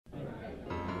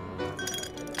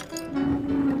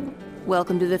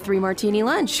Welcome to the Three Martini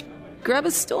Lunch. Grab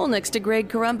a stool next to Greg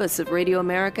Columbus of Radio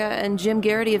America and Jim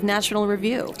Garrity of National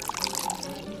Review.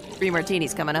 Three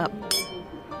Martinis coming up.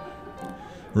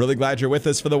 Really glad you're with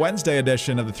us for the Wednesday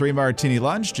edition of the Three Martini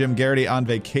Lunch. Jim Garrity on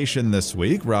vacation this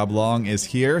week. Rob Long is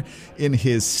here in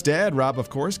his stead. Rob, of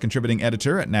course, contributing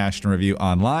editor at National Review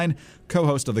Online,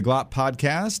 co-host of the Glop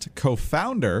podcast,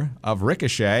 co-founder of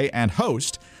Ricochet, and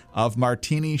host of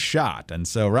Martini Shot. And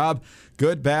so, Rob,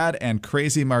 good, bad, and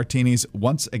crazy martinis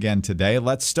once again today.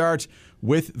 Let's start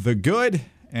with the good.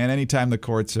 And anytime the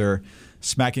courts are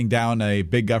smacking down a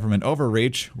big government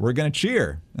overreach, we're going to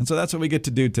cheer. And so that's what we get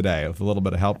to do today with a little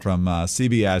bit of help from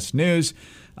CBS News.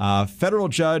 Federal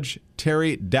Judge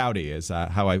Terry Doughty is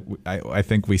how I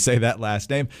think we say that last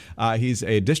name. He's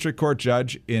a district court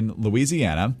judge in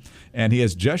Louisiana, and he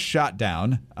has just shot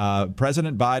down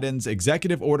President Biden's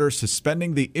executive order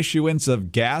suspending the issuance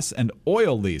of gas and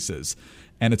oil leases.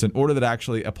 And it's an order that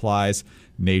actually applies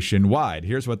nationwide.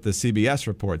 Here's what the CBS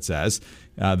report says.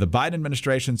 The Biden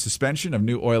administration's suspension of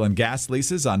new oil and gas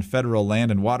leases on federal land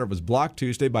and water was blocked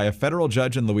Tuesday by a federal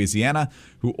judge in Louisiana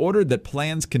who ordered that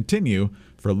plans continue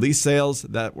for lease sales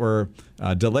that were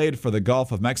delayed for the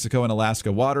Gulf of Mexico and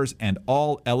Alaska waters and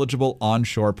all eligible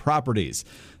onshore properties.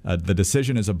 The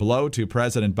decision is a blow to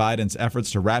President Biden's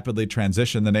efforts to rapidly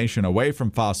transition the nation away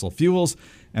from fossil fuels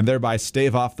and thereby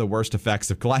stave off the worst effects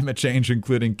of climate change,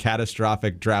 including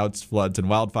catastrophic droughts, floods, and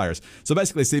wildfires. So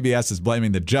basically, CBS is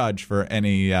blaming the judge for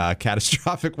any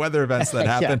catastrophic weather events that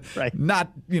happen,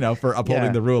 not, for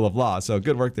upholding the rule of law. So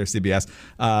good work there, CBS.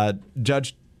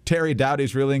 Judge Terry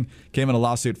Doughty's ruling came in a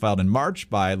lawsuit filed in March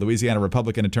by Louisiana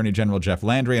Republican Attorney General Jeff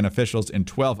Landry and officials in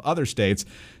 12 other states.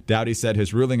 Doughty said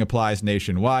his ruling applies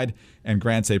nationwide and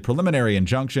grants a preliminary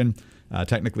injunction,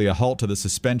 technically a halt to the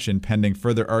suspension pending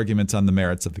further arguments on the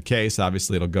merits of the case.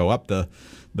 Obviously, it'll go up the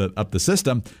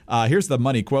system. Here's the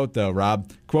money quote, though,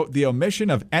 Rob. Quote, the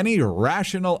omission of any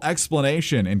rational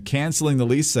explanation in canceling the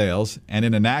lease sales and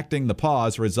in enacting the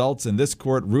pause results in this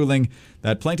court ruling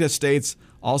that plaintiff states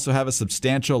also have a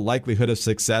substantial likelihood of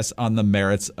success on the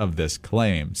merits of this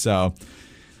claim. So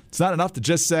it's not enough to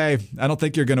just say, I don't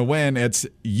think you're going to win. It's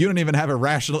you don't even have a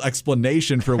rational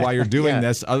explanation for why you're doing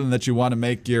this other than that you want to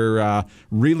make your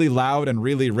really loud and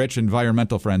really rich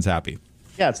environmental friends happy.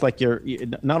 Yeah, it's like you're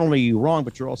not only are you wrong,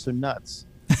 but you're also nuts.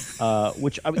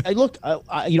 Which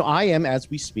I am,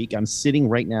 as we speak, I'm sitting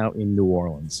right now in New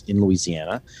Orleans, in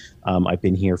Louisiana. I've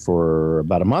been here for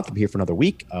about a month. I'm here for another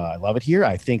week. I love it here.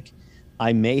 I think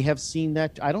I may have seen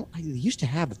that. I used to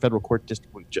have the federal court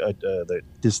district.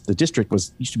 The district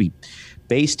used to be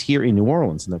based here in New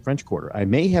Orleans in the French Quarter. I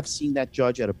may have seen that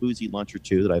judge at a boozy lunch or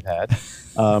two that I've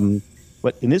had.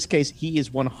 But in this case, he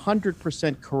is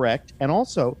 100% correct. And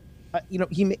also,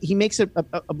 he makes it I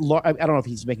don't know if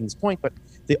he's making this point, but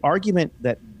the argument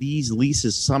that these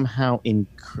leases somehow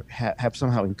have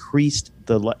somehow increased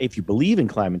if you believe in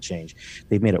climate change,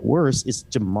 they've made it worse, is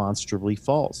demonstrably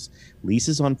false.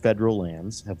 Leases on federal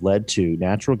lands have led to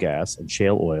natural gas and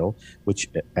shale oil, which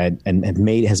has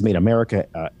made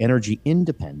America energy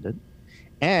independent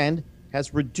and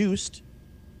has reduced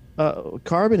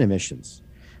carbon emissions.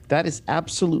 That is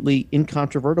absolutely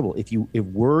incontrovertible. If you're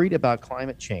worried about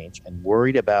climate change and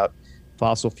worried about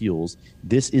fossil fuels,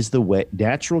 this is the way.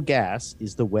 Natural gas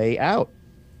is the way out.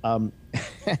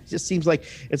 It just seems like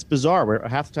it's bizarre. Where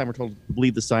half the time we're told to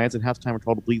believe the science, and half the time we're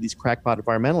told to believe these crackpot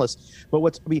environmentalists. But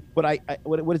what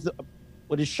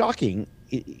is shocking?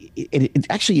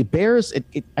 It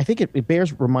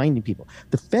bears reminding people.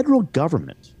 The federal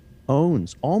government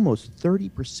owns almost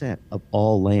 30% of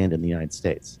all land in the United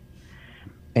States.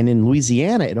 And in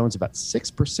Louisiana, it owns about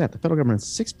 6%. The federal government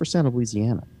owns 6% of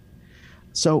Louisiana.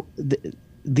 So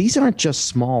these aren't just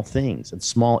small things and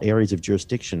small areas of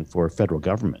jurisdiction for federal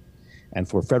government and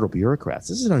for federal bureaucrats.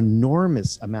 This is an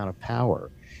enormous amount of power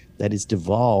that is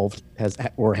devolved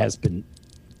has been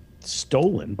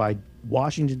stolen by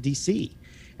Washington, D.C.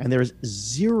 And there's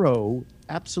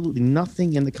absolutely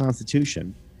nothing in the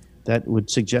Constitution that would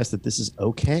suggest that this is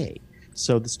okay.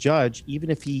 So this judge, even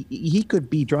if he could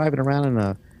be driving around in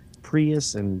a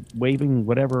Prius and waving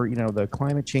whatever, the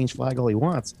climate change flag all he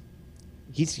wants,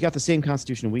 he's got the same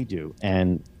Constitution we do.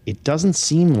 And it doesn't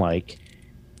seem like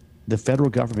the federal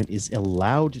government is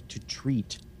allowed to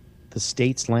treat the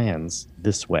state's lands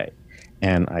this way.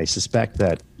 And I suspect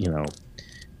that,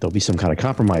 there'll be some kind of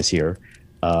compromise here.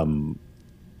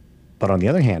 But on the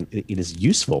other hand, it is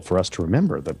useful for us to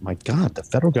remember that, my God, the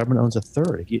federal government owns a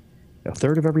third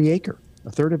of every acre,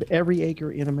 a third of every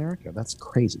acre in America. That's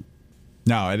crazy.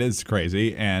 No, it is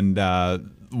crazy. And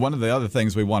one of the other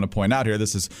things we want to point out here,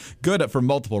 this is good for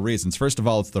multiple reasons. First of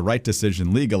all, it's the right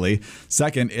decision legally.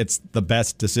 Second, it's the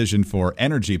best decision for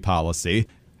energy policy.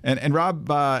 And Rob,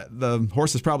 the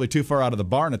horse is probably too far out of the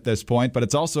barn at this point, but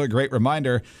it's also a great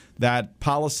reminder that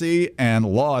policy and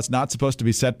law is not supposed to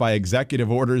be set by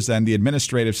executive orders and the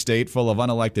administrative state full of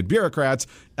unelected bureaucrats.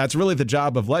 That's really the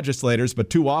job of legislators, but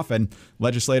too often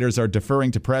legislators are deferring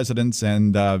to presidents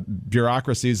and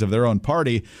bureaucracies of their own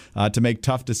party to make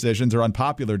tough decisions or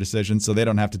unpopular decisions so they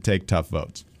don't have to take tough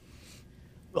votes.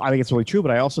 I think it's really true,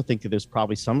 but I also think that there's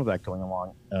probably some of that going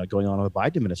on in the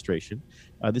Biden administration.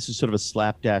 This is sort of a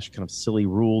slapdash kind of silly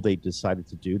rule they decided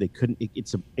to do. They couldn't.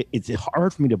 It's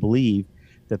hard for me to believe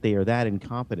that they are that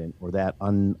incompetent or that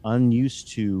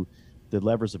unused to the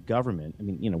levers of government. I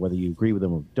mean, whether you agree with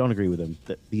them or don't agree with them,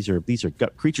 that these are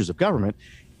creatures of government.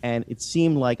 And it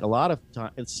seemed like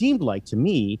to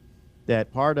me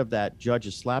that part of that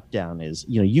judge's slapdown is,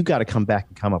 you got to come back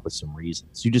and come up with some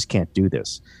reasons. You just can't do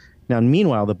this. Now,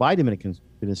 meanwhile, the Biden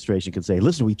administration can say,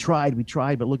 listen, we tried,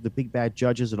 but look, the big bad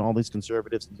judges and all these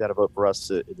conservatives, you got to vote for us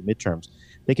in the midterms.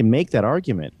 They can make that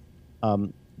argument.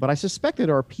 But I suspect that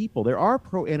there are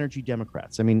pro-energy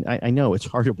Democrats. I mean, I know it's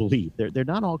hard to believe. They're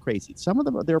not all crazy. Some of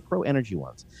them, they're pro-energy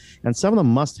ones. And some of them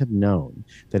must have known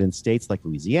that in states like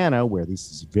Louisiana, where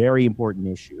this is a very important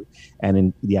issue, and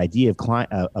in the idea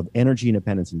of energy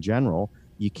independence in general,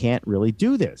 you can't really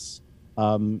do this.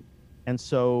 And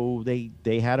so they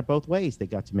had it both ways. They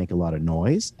got to make a lot of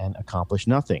noise and accomplish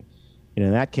nothing. And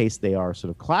in that case, they are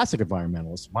sort of classic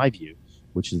environmentalists, in my view,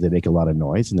 which is they make a lot of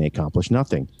noise and they accomplish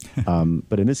nothing.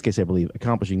 But in this case, I believe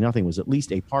accomplishing nothing was at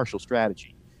least a partial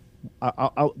strategy.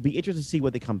 I'll be interested to see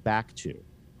what they come back to,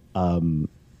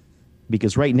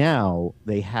 because right now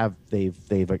they've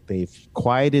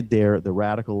quieted the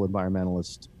radical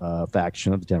environmentalist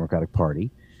faction of the Democratic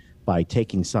Party by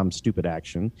taking some stupid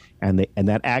action, and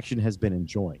that action has been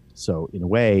enjoined. So in a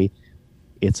way,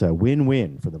 it's a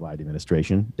win-win for the Biden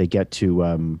administration. They get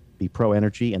to be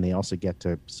pro-energy, and they also get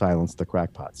to silence the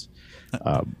crackpots.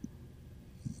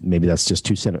 Maybe that's just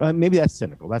too cynical. Maybe that's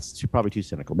cynical. That's probably too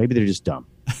cynical. Maybe they're just dumb.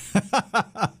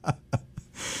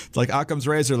 It's like Occam's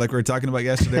razor, like we were talking about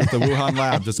yesterday with the Wuhan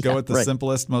lab. Just go with the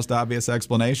simplest, most obvious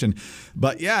explanation.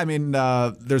 But yeah, I mean,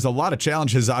 there's a lot of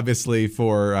challenges, obviously,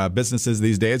 for businesses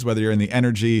these days, whether you're in the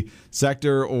energy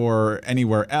sector or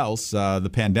anywhere else. The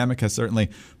pandemic has certainly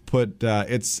put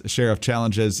its share of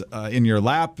challenges in your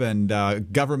lap, and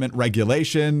government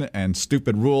regulation and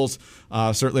stupid rules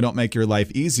certainly don't make your life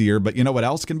easier. But you know what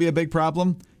else can be a big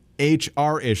problem?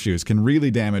 HR issues can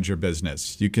really damage your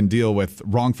business. You can deal with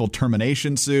wrongful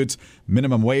termination suits,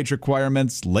 minimum wage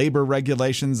requirements, labor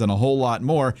regulations, and a whole lot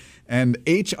more. And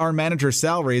HR manager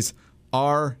salaries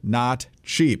are not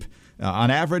cheap.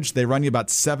 On average, they run you about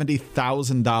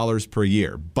 $70,000 per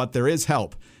year. But there is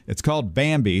help. It's called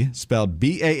Bambee, spelled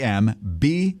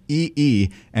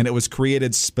Bambee, and it was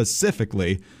created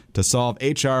specifically to solve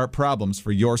HR problems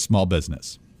for your small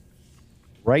business.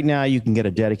 Right now, you can get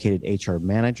a dedicated HR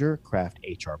manager, craft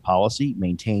HR policy,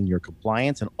 maintain your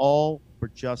compliance, and all for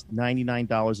just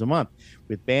 $99 a month.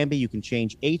 With Bambee, you can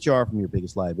change HR from your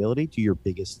biggest liability to your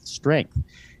biggest strength.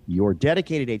 Your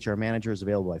dedicated HR manager is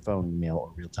available by phone, email,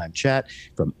 or real-time chat.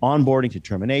 From onboarding to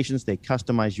terminations, they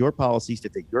customize your policies to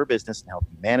fit your business and help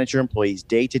you manage your employees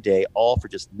day to day, all for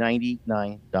just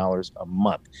 $99 a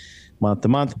month. Month to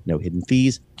month, no hidden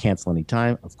fees, cancel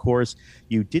anytime. Of course,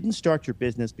 you didn't start your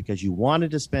business because you wanted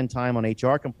to spend time on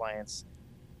HR compliance.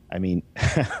 I mean,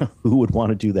 who would want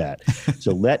to do that?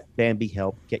 So let Bambee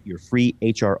help get your free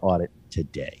HR audit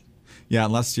today. Yeah,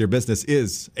 unless your business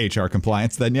is HR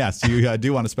compliance, then yes, you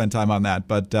do want to spend time on that.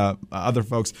 But other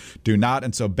folks do not.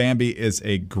 And so Bambee is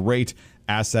a great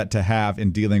asset to have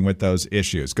in dealing with those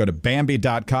issues. Go to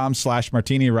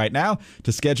Bambee.com/Martini right now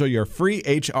to schedule your free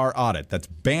HR audit. That's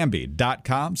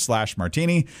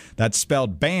Bambee.com/Martini. That's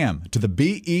spelled BAM to the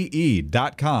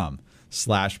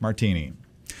BEE.com/Martini.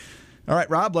 All right,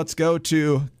 Rob, let's go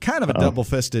to kind of a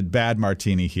double-fisted bad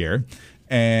martini here.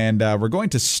 And we're going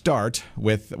to start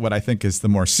with what I think is the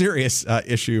more serious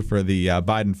issue for the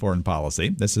Biden foreign policy.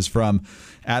 This is from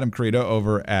Adam Credo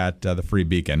over at the Free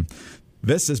Beacon.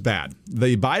 This is bad.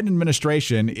 The Biden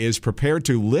administration is prepared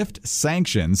to lift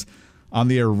sanctions on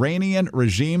the Iranian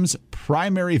regime's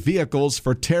primary vehicles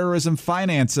for terrorism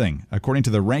financing, according to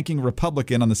the ranking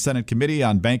Republican on the Senate Committee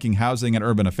on Banking, Housing, and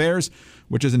Urban Affairs,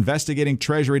 which is investigating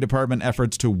Treasury Department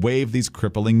efforts to waive these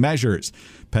crippling measures.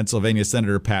 Pennsylvania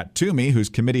Senator Pat Toomey, whose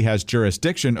committee has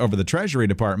jurisdiction over the Treasury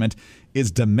Department,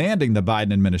 is demanding the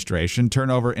Biden administration turn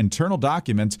over internal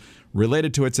documents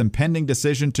related to its impending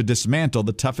decision to dismantle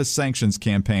the toughest sanctions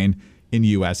campaign in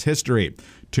U.S. history.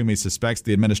 Toomey suspects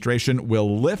the administration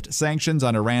will lift sanctions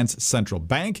on Iran's central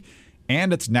bank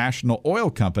and its national oil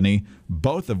company,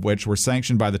 both of which were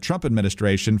sanctioned by the Trump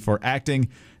administration for acting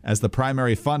as the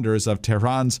primary funders of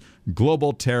Tehran's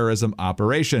global terrorism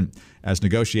operation. As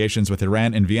negotiations with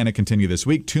Iran in Vienna continue this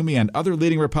week, Toomey and other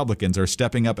leading Republicans are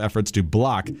stepping up efforts to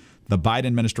block the Biden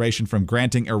administration from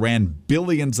granting Iran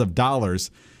billions of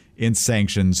dollars in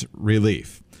sanctions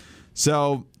relief.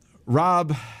 So,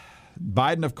 Rob,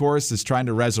 Biden, of course, is trying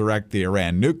to resurrect the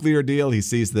Iran nuclear deal. He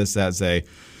sees this as a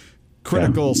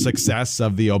critical success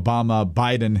of the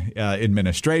Obama-Biden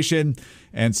administration.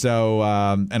 And so,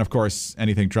 and of course,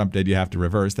 anything Trump did, you have to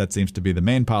reverse. That seems to be the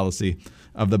main policy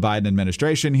of the Biden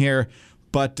administration here.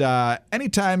 But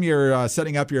anytime you're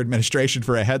setting up your administration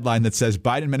for a headline that says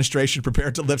Biden administration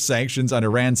prepared to lift sanctions on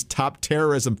Iran's top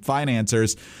terrorism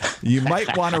financiers, you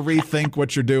might want to rethink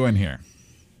what you're doing here.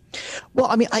 Well,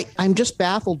 I mean, I'm just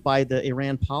baffled by the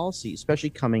Iran policy,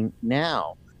 especially coming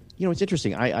now. You know, it's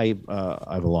interesting. I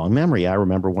have a long memory. I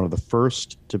remember one of the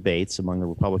first debates among the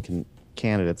Republican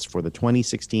candidates for the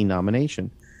 2016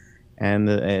 nomination. And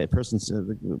the person,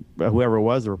 whoever it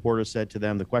was, the reporter said to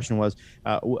them, the question was,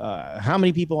 how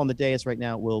many people on the dais right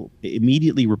now will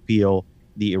immediately repeal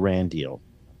the Iran deal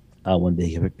when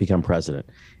they become president?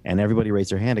 And everybody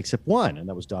raised their hand except one, and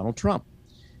that was Donald Trump.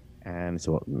 And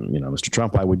so, you know, Mr.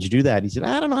 Trump, why would you do that? He said,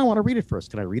 I don't know. I want to read it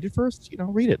first. Can I read it first? You know,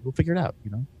 read it. We'll figure it out.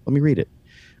 You know, let me read it.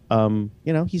 You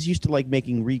know, he's used to like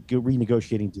making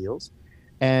renegotiating deals.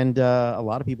 And a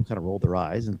lot of people kind of rolled their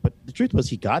eyes. But the truth was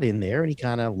he got in there and he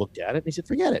kind of looked at it and he said,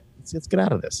 forget it. Let's get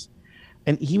out of this.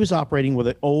 And he was operating with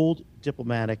an old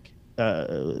diplomatic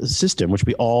system, which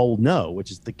we all know, which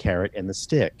is the carrot and the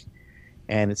stick.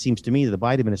 And it seems to me that the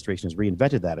Biden administration has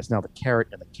reinvented that. It's now the carrot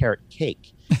and the carrot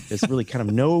cake. There's really kind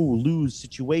of no lose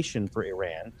situation for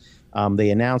Iran. They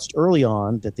announced early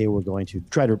on that they were going to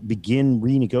try to begin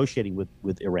renegotiating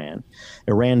with Iran.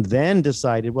 Iran then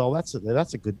decided, well, that's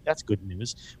good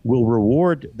news. We'll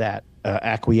reward that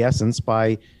acquiescence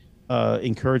by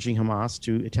encouraging Hamas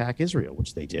to attack Israel,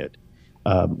 which they did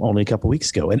only a couple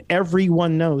weeks ago. And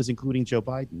everyone knows, including Joe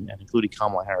Biden and including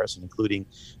Kamala Harris and including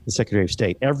the Secretary of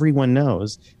State, everyone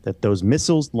knows that those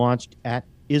missiles launched at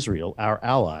Israel, our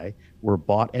ally, were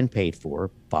bought and paid for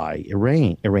by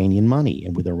Iranian money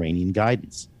and with Iranian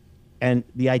guidance. And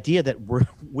the idea that we're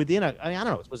within I don't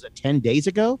know, was it 10 days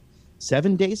ago,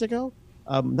 7 days ago,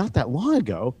 not that long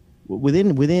ago,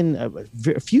 within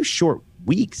a few short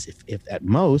weeks, if at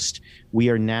most, we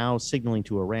are now signaling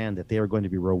to Iran that they are going to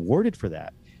be rewarded for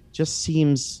that, just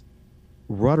seems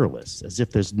rudderless, as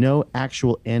if there's no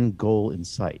actual end goal in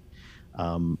sight.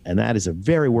 And that is a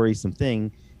very worrisome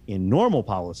thing in normal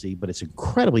policy, but it's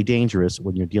incredibly dangerous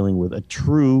when you're dealing with a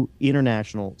true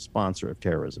international sponsor of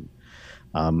terrorism.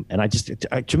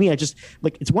 And to me,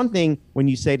 like, it's one thing when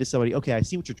you say to somebody, okay, I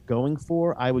see what you're going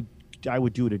for. I would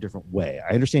do it a different way.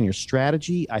 I understand your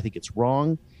strategy. I think it's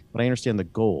wrong, but I understand the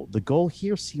goal. The goal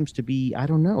here seems to be, I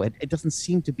don't know, it doesn't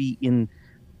seem to be in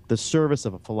the service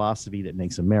of a philosophy that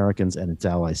makes Americans and its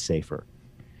allies safer.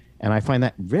 And I find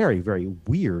that very, very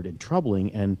weird and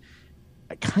troubling and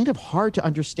kind of hard to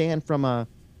understand from a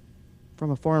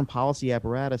foreign policy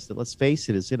apparatus that, let's face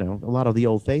it, is, you know, a lot of the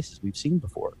old faces we've seen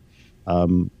before.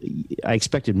 I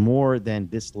expected more than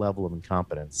this level of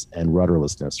incompetence and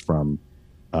rudderlessness from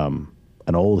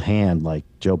an old hand like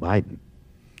Joe Biden.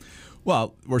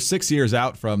 Well, we're 6 years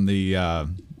out from the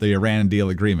Iran deal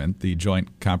agreement, the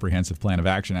Joint Comprehensive Plan of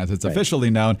Action, as it's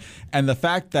officially known. And the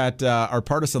fact that our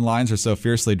partisan lines are so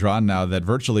fiercely drawn now that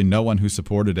virtually no one who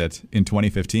supported it in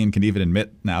 2015 can even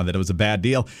admit now that it was a bad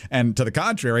deal. And to the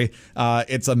contrary,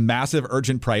 it's a massive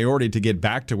urgent priority to get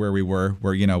back to where we were,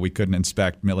 where, you know, we couldn't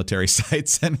inspect military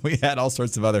sites and we had all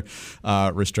sorts of other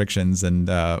restrictions and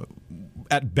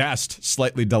at best,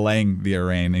 slightly delaying the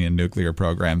Iranian nuclear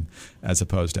program as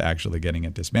opposed to actually getting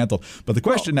it dismantled. But the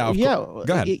question now, go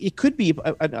ahead. It could be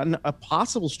a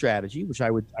possible strategy, which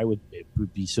it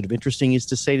would be sort of interesting, is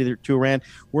to say to Iran,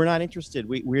 we're not interested.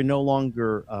 We're no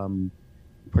longer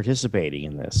participating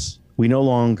in this. We no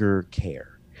longer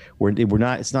care. We're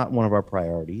not. It's not one of our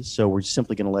priorities. So we're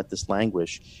simply going to let this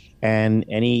languish. And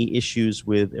any issues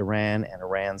with Iran and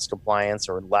Iran's compliance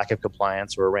or lack of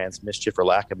compliance or Iran's mischief or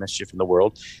lack of mischief in the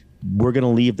world, we're going to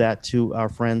leave that to our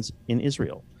friends in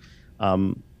Israel.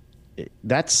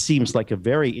 That seems like a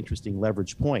very interesting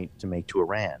leverage point to make to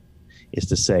Iran, is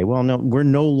to say, well, no, we're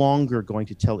no longer going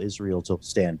to tell Israel to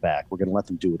stand back. We're going to let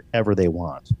them do whatever they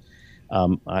want.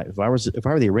 If I were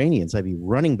the Iranians, I'd be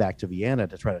running back to Vienna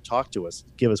to try to talk to us,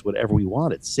 give us whatever we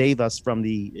wanted, save us from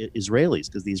the Israelis,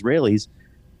 because the Israelis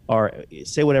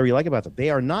say whatever you like about them. They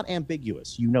are not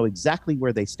ambiguous. You know exactly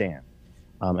where they stand.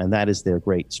 And that is their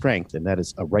great strength. And that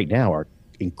is right now our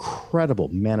incredible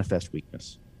manifest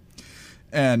weakness.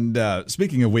 And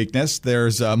speaking of weakness,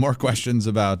 there's more questions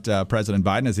about President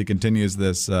Biden as he continues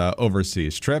this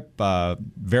overseas trip.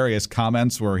 Various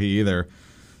comments where he either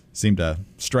seemed to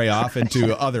stray off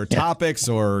into other topics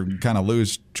or kind of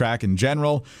lose track in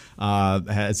general.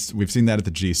 We've seen that at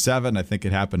the G7. I think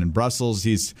it happened in Brussels.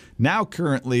 He's now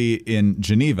currently in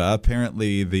Geneva.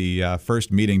 Apparently, the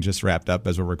first meeting just wrapped up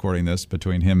as we're recording this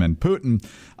between him and Putin.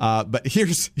 But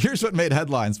here's what made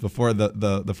headlines before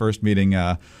the first meeting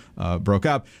broke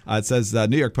up. It says,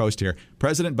 New York Post here,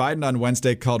 President Biden on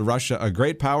Wednesday called Russia a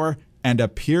great power and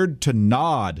appeared to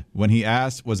nod when he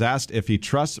was asked if he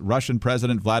trusts Russian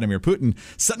President Vladimir Putin,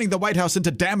 sending the White House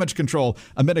into damage control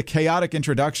amid a chaotic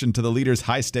introduction to the leader's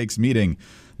high-stakes meeting.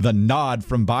 The nod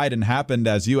from Biden happened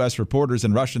as U.S. reporters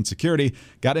and Russian security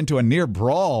got into a near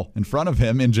brawl in front of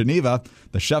him in Geneva.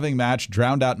 The shoving match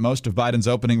drowned out most of Biden's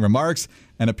opening remarks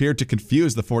and appeared to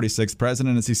confuse the 46th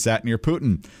president as he sat near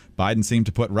Putin. Biden seemed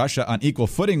to put Russia on equal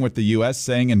footing with the U.S.,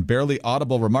 saying in barely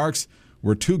audible remarks,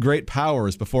 "We're two great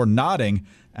powers," before nodding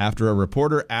after a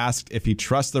reporter asked if he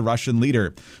trusts the Russian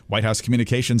leader. White House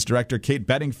Communications Director Kate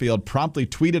Bedingfield promptly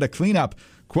tweeted a cleanup.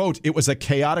 Quote, "It was a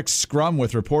chaotic scrum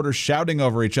with reporters shouting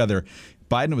over each other.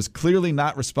 Biden was clearly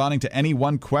not responding to any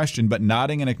one question, but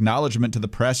nodding in acknowledgement to the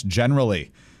press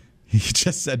generally." He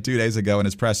just said 2 days ago in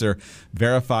his presser,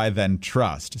 "Verify, then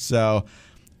trust." So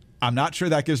I'm not sure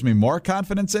that gives me more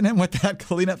confidence in him with that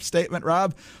cleanup statement,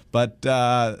 Rob, but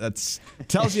that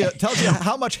tells you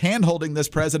how much hand-holding this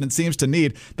president seems to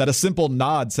need, that a simple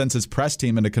nod sends his press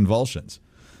team into convulsions.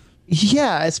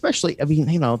 Yeah, especially,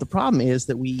 the problem is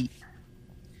that we've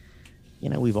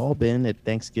all been at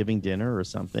Thanksgiving dinner or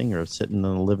something, or sitting in the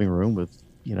living room with,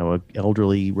 an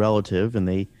elderly relative,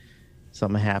 and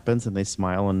something happens and they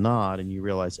smile and nod, and you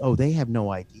realize, oh, they have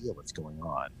no idea what's going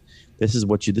on. This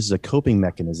is a coping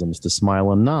mechanism, is to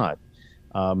smile and nod.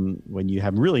 When you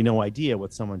have really no idea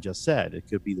what someone just said, it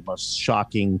could be the most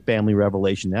shocking family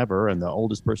revelation ever, and the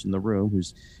oldest person in the room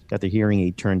who's got their hearing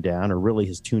aid turned down or really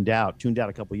has tuned out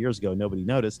a couple of years ago, nobody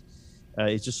noticed,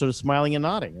 is just sort of smiling and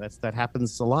nodding. That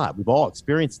happens a lot. We've all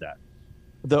experienced that.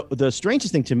 The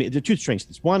strangest thing to me, the two strange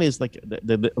things. One is like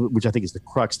which I think is the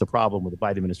crux, the problem with the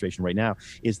Biden administration right now,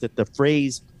 is that the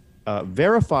phrase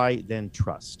 "verify then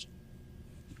trust."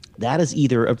 That is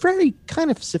either a very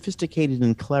kind of sophisticated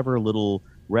and clever little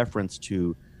reference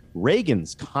to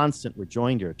Reagan's constant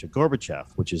rejoinder to Gorbachev,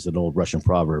 which is an old Russian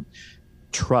proverb,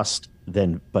 "Trust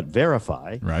then but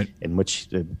verify," right? In which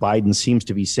Biden seems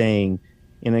to be saying,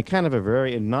 in a kind of a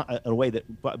very not a way that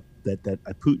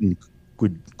Putin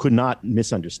could not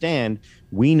misunderstand,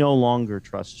 we no longer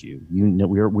trust you.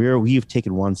 We've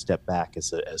taken one step back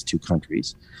as two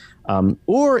countries,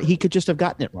 or he could just have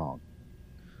gotten it wrong.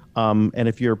 And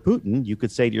if you're Putin, you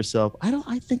could say to yourself,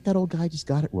 I think that old guy just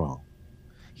got it wrong.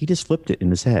 He just flipped it in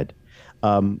his head.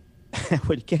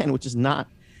 Which is not,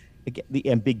 again, the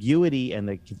ambiguity and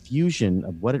the confusion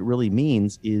of what it really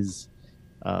means is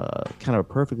kind of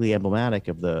perfectly emblematic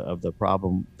of the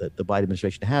problem that the Biden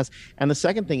administration has. And the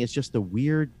second thing is just the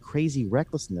weird, crazy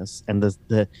recklessness and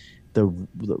the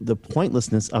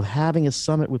pointlessness of having a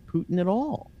summit with Putin at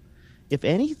all. If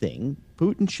anything,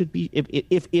 Putin should be,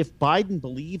 if Biden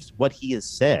believes what he has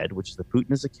said, which is that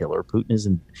Putin is a killer,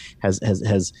 Putin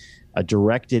has a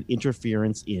directed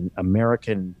interference in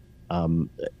American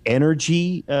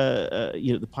energy,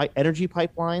 energy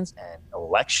pipelines and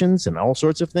elections and all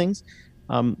sorts of things,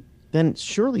 then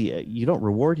surely you don't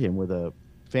reward him with a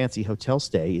fancy hotel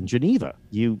stay in Geneva.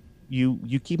 You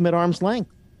keep him at arm's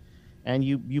length, and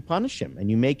you punish him, and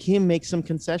you make him make some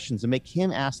concessions and make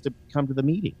him ask to come to the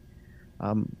meeting.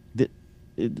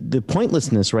 The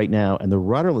pointlessness right now and the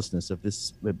rudderlessness of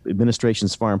this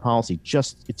administration's foreign policy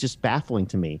it's just baffling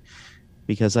to me,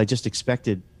 because I didn't expect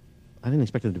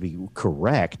them to be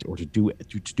correct or to do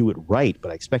it right,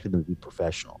 but I expected them to be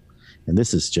professional, and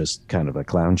this is just kind of a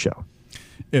clown show.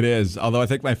 It is. Although I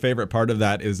think my favorite part of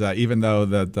that is even though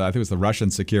I think it was the Russian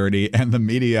security and the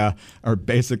media are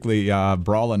basically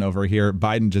brawling over here,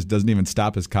 Biden just doesn't even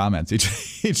stop his comments.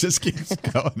 He just keeps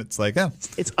going. It's like,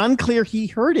 it's unclear he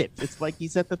heard it. It's like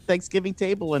he's at the Thanksgiving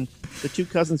table and the two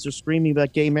cousins are screaming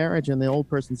about gay marriage, and the old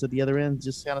person's at the other end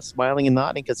just kind of smiling and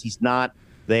nodding because he's not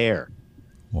there.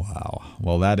 Wow.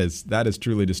 Well, that is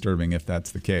truly disturbing if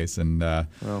that's the case. And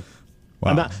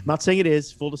Wow. I'm not saying it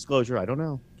is. Full disclosure, I don't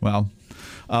know. Well,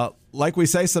 like we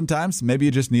say sometimes, maybe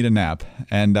you just need a nap.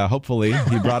 And hopefully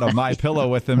he brought a MyPillow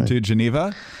with him to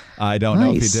Geneva. I don't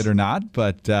know if he did or not,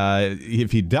 but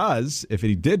if he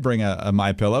did bring a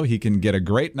MyPillow, he can get a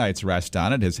great night's rest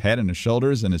on it. His head and his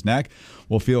shoulders and his neck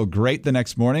will feel great the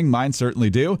next morning. Mine certainly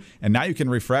do. And now you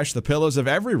can refresh the pillows of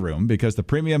every room because the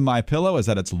premium MyPillow is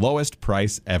at its lowest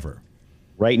price ever.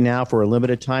 Right now, for a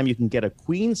limited time, you can get a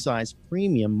queen-size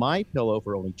premium MyPillow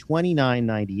for only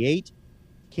 $29.98.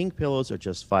 King pillows are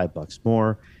just $5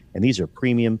 more, and these are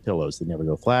premium pillows. They never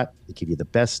go flat. They give you the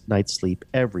best night's sleep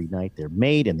every night. They're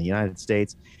made in the United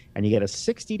States, and you get a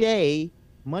 60-day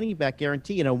money-back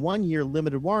guarantee and a 1-year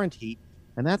limited warranty,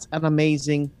 and that's an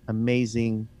amazing,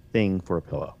 amazing thing for a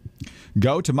pillow.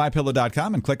 Go to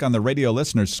MyPillow.com and click on the radio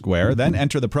listeners square, then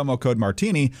enter the promo code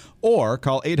Martini or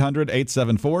call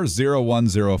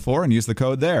 800-874-0104 and use the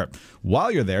code there.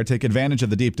 While you're there, take advantage of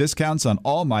the deep discounts on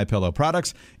all MyPillow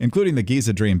products, including the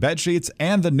Giza Dream bed sheets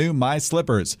and the new My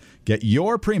Slippers. Get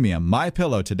your premium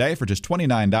MyPillow today for just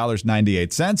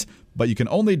 $29.98, but you can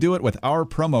only do it with our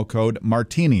promo code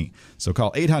Martini. So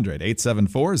call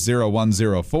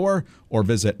 800-874-0104 or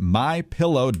visit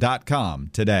MyPillow.com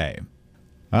today.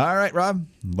 All right, Rob,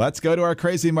 let's go to our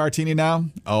crazy martini now.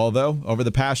 Although over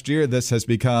the past year, this has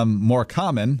become more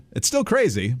common. It's still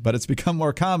crazy, but it's become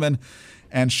more common.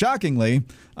 And shockingly,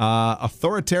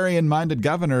 authoritarian-minded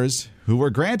governors who were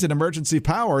granted emergency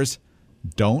powers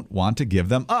don't want to give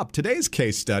them up. Today's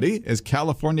case study is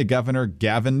California Governor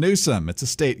Gavin Newsom. It's a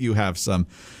state you have some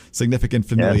significant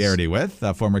familiarity with,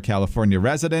 a former California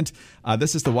resident.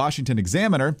 This is the Washington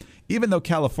Examiner. Even though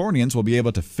Californians will be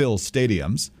able to fill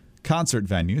stadiums, concert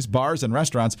venues, bars, and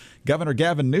restaurants, Governor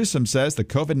Gavin Newsom says the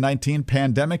COVID-19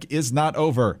 pandemic is not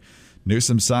over.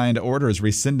 Newsom signed orders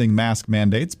rescinding mask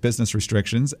mandates, business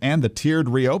restrictions, and the tiered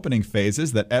reopening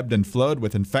phases that ebbed and flowed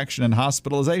with infection and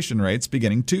hospitalization rates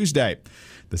beginning Tuesday.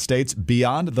 The state's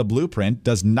Beyond the Blueprint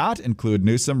does not include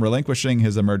Newsom relinquishing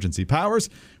his emergency powers,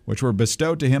 which were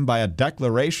bestowed to him by a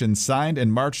declaration signed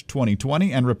in March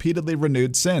 2020 and repeatedly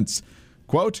renewed since.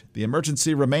 Quote, the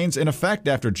emergency remains in effect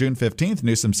after June 15th,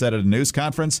 Newsom said at a news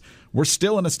conference. We're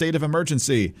still in a state of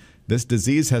emergency. This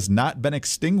disease has not been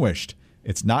extinguished.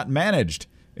 It's not managed.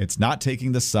 It's not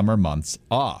taking the summer months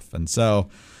off. And so,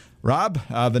 Rob,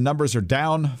 the numbers are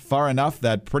down far enough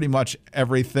that pretty much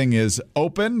everything is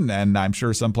open. And I'm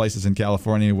sure some places in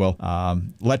California will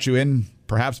let you in,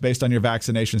 perhaps based on your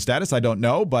vaccination status. I don't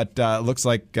know, but it looks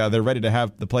like they're ready to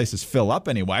have the places fill up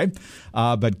anyway.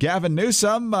 But Gavin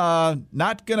Newsom,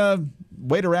 not going to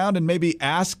wait around and maybe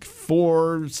ask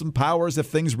for some powers if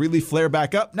things really flare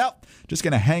back up. No, just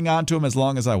going to hang on to them as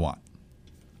long as I want.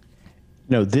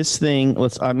 No, this thing,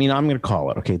 I'm going to call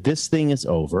it. Okay, this thing is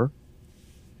over.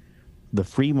 The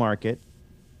free market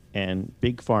and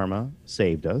big pharma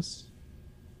saved us.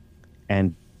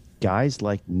 And guys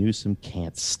like Newsom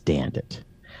can't stand it.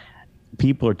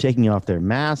 People are taking off their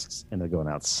masks and they're going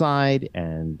outside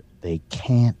and they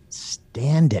can't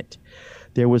stand it.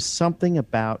 There was something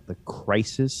about the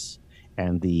crisis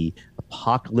and the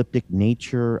apocalyptic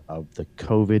nature of the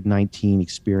COVID-19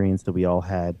 experience that we all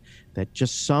had that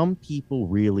just some people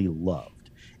really loved.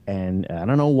 And I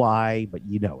don't know why, but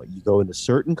you know it. You go into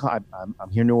certain, I'm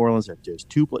here in New Orleans, there's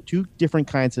two different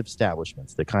kinds of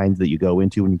establishments. The kinds that you go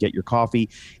into when you get your coffee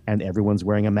and everyone's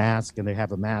wearing a mask and they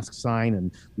have a mask sign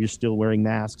and you're still wearing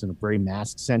masks and very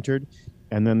mask-centered.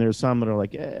 And then there's some that are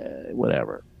like,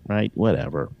 whatever, right?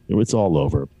 Whatever. It's all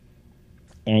over.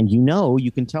 And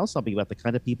you can tell something about the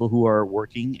kind of people who are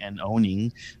working and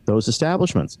owning those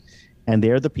establishments. And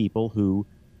they're the people who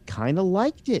kind of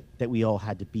liked it that we all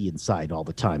had to be inside all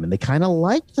the time. And they kind of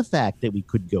liked the fact that we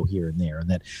could go here and there and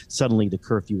that suddenly the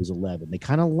curfew was 11. They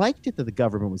kind of liked it that the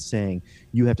government was saying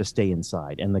you have to stay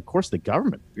inside. And of course, the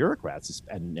government bureaucrats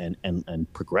and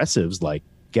progressives like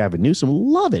Gavin Newsom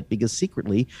love it because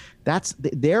secretly that's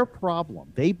their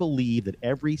problem. They believe that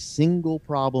every single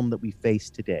problem that we face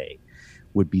today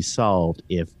would be solved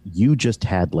if you just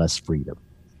had less freedom.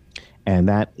 And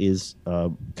that is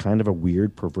kind of a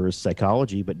weird, perverse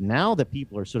psychology. But now that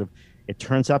people are it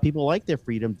turns out people like their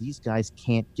freedom, these guys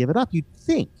can't give it up. You'd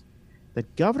think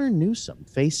that Governor Newsom,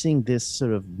 facing this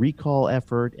sort of recall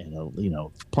effort and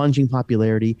plunging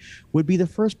popularity, would be the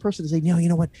first person to say, no, you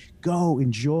know what? Go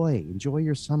enjoy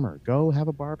your summer. Go have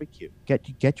a barbecue.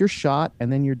 Get your shot,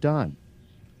 and then you're done.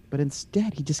 But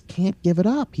instead, he just can't give it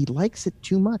up. He likes it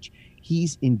too much.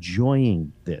 He's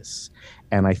enjoying this.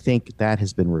 And I think that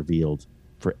has been revealed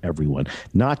for everyone,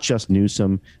 not just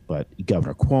Newsom, but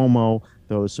Governor Cuomo,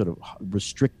 those sort of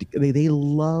restricted. They've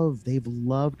loved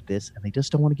this and they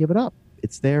just don't want to give it up.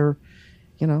 It's their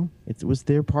it was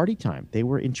their party time. They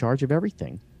were in charge of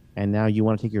everything. And now you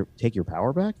want to take your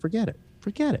power back? Forget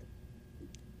it.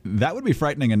 That would be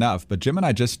frightening enough. But Jim and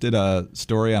I just did a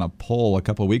story on a poll a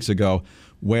couple of weeks ago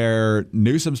where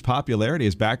Newsom's popularity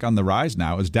is back on the rise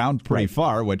now. It was down pretty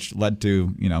far, which led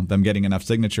to, them getting enough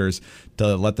signatures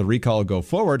to let the recall go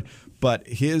forward. But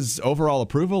his overall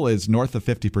approval is north of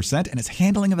 50%, and his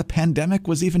handling of the pandemic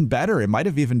was even better. It might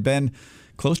have even been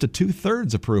close to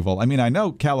 2/3 approval. I mean, I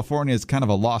know California is kind of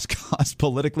a lost cause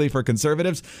politically for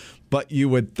conservatives, but you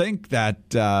would think that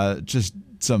just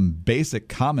some basic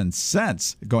common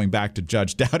sense, going back to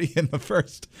Judge Doughty in the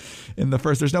first,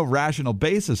 there's no rational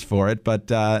basis for it. But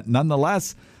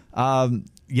nonetheless,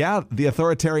 the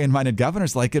authoritarian-minded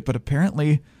governors like it, but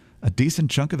apparently a decent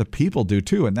chunk of the people do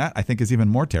too. And that, I think, is even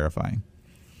more terrifying.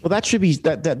 Well, that should be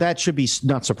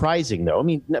not surprising, though. I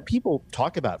mean, people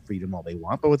talk about freedom all they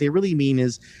want, but what they really mean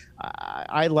is,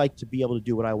 I like to be able to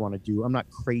do what I want to do. I'm not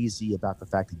crazy about the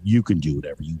fact that you can do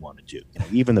whatever you want to do.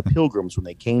 Even the Pilgrims, when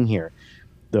they came here,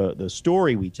 the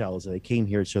story we tell is that they came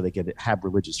here so they could have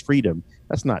religious freedom.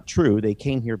 That's not true. They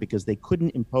came here because they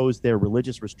couldn't impose their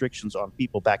religious restrictions on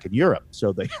people back in Europe,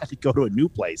 so they had to go to a new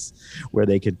place where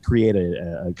they could create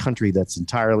a country that's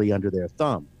entirely under their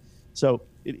thumb. So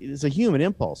it is a human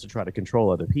impulse to try to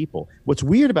control other people. What's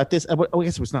weird about this, I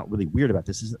guess what's not really weird about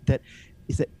this, is that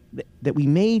we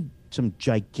made some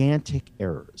gigantic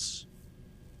errors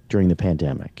during the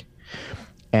pandemic.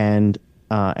 And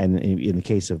in the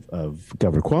case of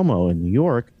Governor Cuomo in New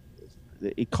York,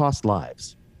 it cost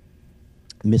lives.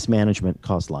 Mismanagement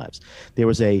cost lives. There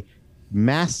was a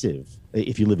massive,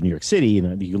 if you live in New York City,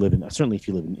 certainly if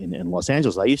you live in Los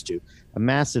Angeles, I used to, a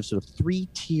massive sort of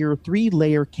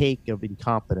three-layer cake of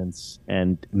incompetence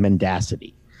and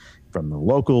mendacity from the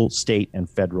local, state, and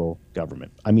federal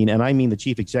government. I mean the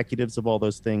chief executives of all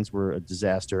those things were a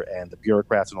disaster, and the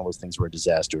bureaucrats and all those things were a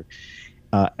disaster.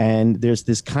 And there's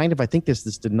this kind of, I think there's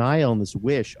this denial and this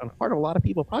wish on the part of a lot of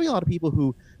people, probably a lot of people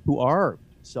who are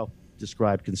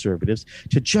self-described conservatives,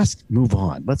 to just move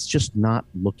on. Let's just not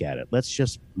look at it. Let's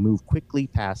just move quickly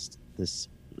past this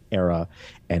era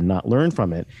and not learn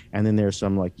from it. And then there's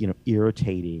some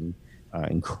irritating,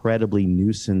 incredibly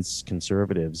nuisance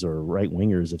conservatives or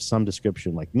right-wingers of some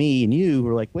description like me and you who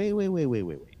are like, wait.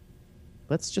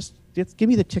 Let's give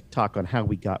me the TikTok on how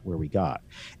we got where we got.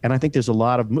 And I think there's a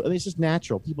lot of, it's just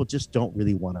natural. People just don't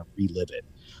really want to relive it.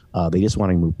 They just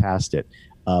want to move past it.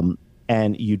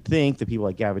 And you'd think that people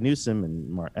like Gavin Newsom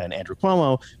and Andrew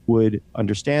Cuomo would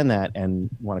understand that and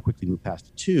want to quickly move past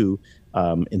it too.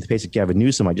 In the case of Gavin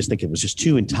Newsom, I just think it was just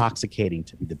too intoxicating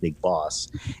to be the big boss.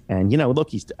 And look,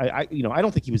 I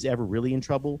don't think he was ever really in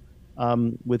trouble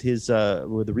with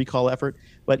the recall effort.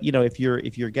 But if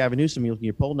you're Gavin Newsom, you look at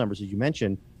your poll numbers, as you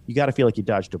mentioned, you got to feel like you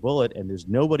dodged a bullet. And there's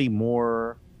nobody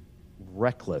more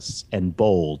reckless and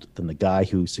bold than the guy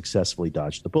who successfully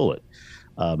dodged the bullet.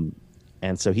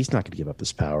 And so he's not going to give up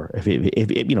this power.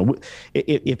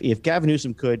 If Gavin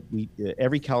Newsom could,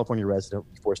 every California resident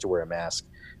would be forced to wear a mask,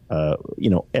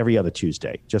 every other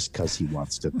Tuesday, just because he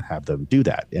wants to have them do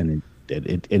that. And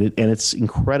it's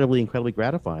incredibly, incredibly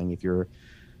gratifying if you're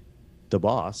the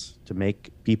boss to make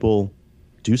people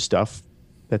do stuff.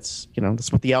 That's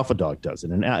what the alpha dog does.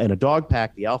 And in a dog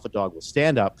pack, the alpha dog will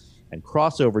stand up and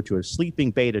cross over to a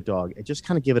sleeping beta dog and just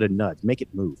kind of give it a nudge, make it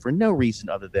move for no reason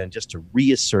other than just to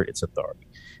reassert its authority.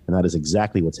 And that is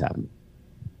exactly what's happening.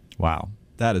 Wow.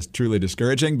 That is truly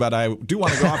discouraging, but I do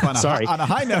want to go off on a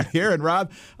high note here. And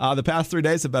Rob, the past 3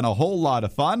 days have been a whole lot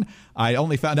of fun. I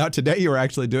only found out today you were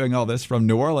actually doing all this from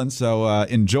New Orleans, so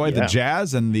enjoy the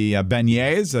jazz and the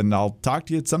beignets, and I'll talk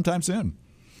to you sometime soon.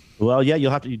 Well, yeah,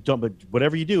 you'll have to. But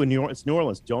whatever you do in New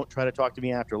Orleans, don't try to talk to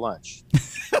me after lunch.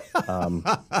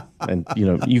 And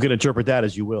you can interpret that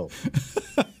as you will.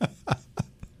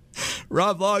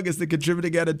 Rob Long is the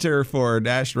contributing editor for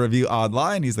National Review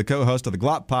Online. He's the co-host of the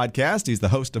Glop podcast. He's the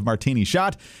host of Martini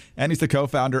Shot, and he's the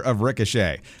co-founder of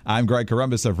Ricochet. I'm Greg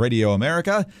Corombos of Radio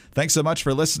America. Thanks so much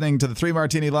for listening to the 3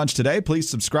 Martini Lunch today. Please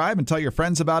subscribe and tell your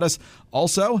friends about us.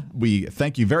 Also, we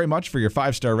thank you very much for your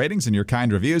 5-star ratings and your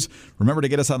kind reviews. Remember to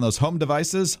get us on those home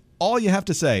devices. All you have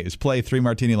to say is play 3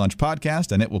 Martini Lunch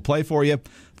podcast, and it will play for you.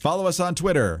 Follow us on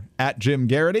Twitter at Jim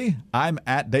Garrity. I'm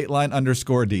at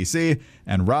Dateline_DC,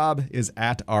 and Rob is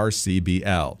at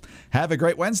RCBL. Have a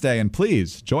great Wednesday, and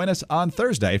please join us on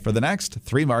Thursday for the next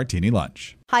 3 Martini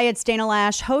Lunch. Hi, it's Dana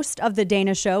Lash, host of The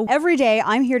Dana Show. Every day,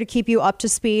 I'm here to keep you up to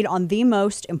speed on the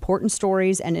most important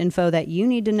stories and info that you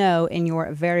need to know in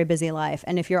your very busy life.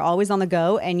 And if you're always on the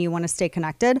go and you want to stay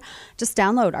connected, just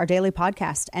download our daily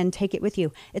podcast and take it with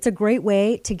you. It's a great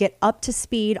way to get up to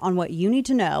speed on what you need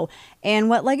to know and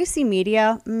what legacy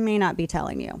media may not be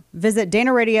telling you. Visit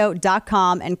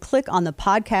danaradio.com and click on the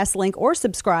podcast link or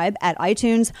subscribe at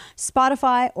iTunes,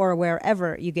 Spotify, or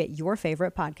wherever you get your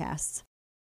favorite podcasts.